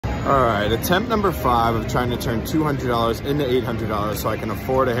All right, attempt number 5 of trying to turn $200 into $800 so I can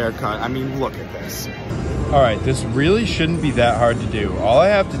afford a haircut. I mean, look at this. All right, this really shouldn't be that hard to do. All I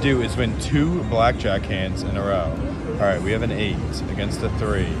have to do is win 2 blackjack hands in a row. All right, we have an 8 against a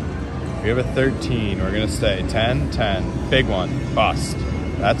 3. We have a 13, we're gonna stay. 10, 10, big one, bust.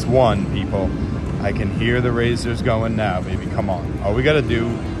 That's 1, people. I can hear the razors going now, baby, come on. All we gotta do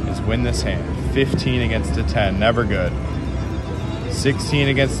is win this hand. 15 against a 10, never good. 16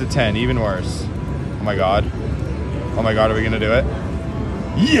 against a 10, even worse. Oh my God. Oh my God, are we gonna do it?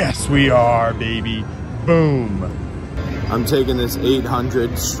 Yes, we are, baby. Boom. I'm taking this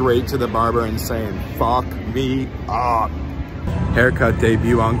 800 straight to the barber and saying, fuck me up. Haircut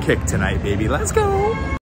debut on Kick tonight, baby. Let's go.